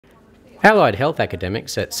Allied health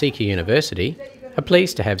academics at CQUniversity are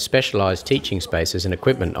pleased to have specialised teaching spaces and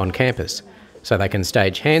equipment on campus so they can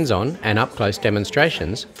stage hands-on and up-close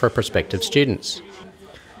demonstrations for prospective students.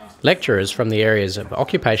 Lecturers from the areas of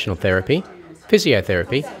occupational therapy,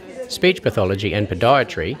 physiotherapy, speech pathology and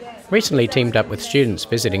podiatry recently teamed up with students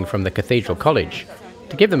visiting from the Cathedral College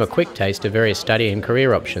to give them a quick taste of various study and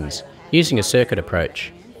career options using a circuit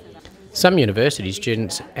approach. Some university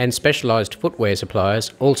students and specialised footwear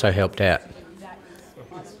suppliers also helped out.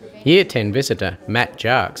 Year 10 visitor Matt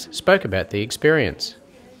Jarks spoke about the experience.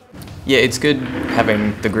 Yeah, it's good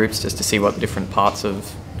having the groups just to see what different parts of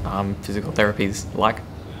physical therapy is like.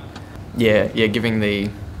 Yeah, giving the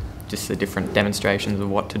different demonstrations of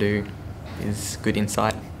what to do is good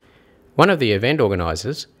insight. One of the event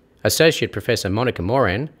organisers, Associate Professor Monica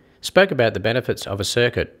Moran, spoke about the benefits of a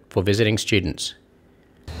circuit for visiting students.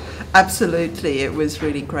 Absolutely, it was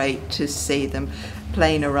really great to see them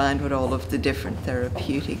playing around with all of the different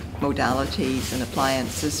therapeutic modalities and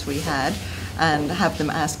appliances we had, and have them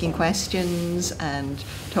asking questions and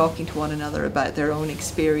talking to one another about their own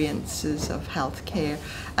experiences of healthcare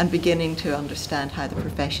and beginning to understand how the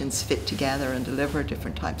professions fit together and deliver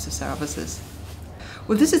different types of services.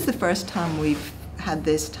 Well, this is the first time we've had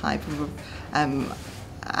this type of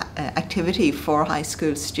activity for high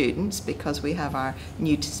school students because we have our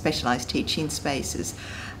new specialised teaching spaces,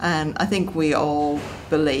 and I think we all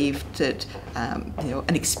believe that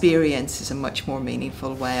an experience is a much more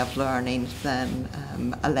meaningful way of learning than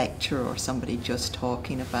a lecture or somebody just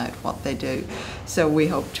talking about what they do. So we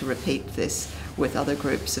hope to repeat this with other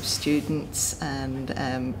groups of students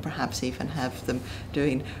and perhaps even have them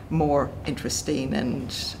doing more interesting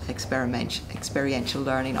and experiential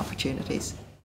learning opportunities.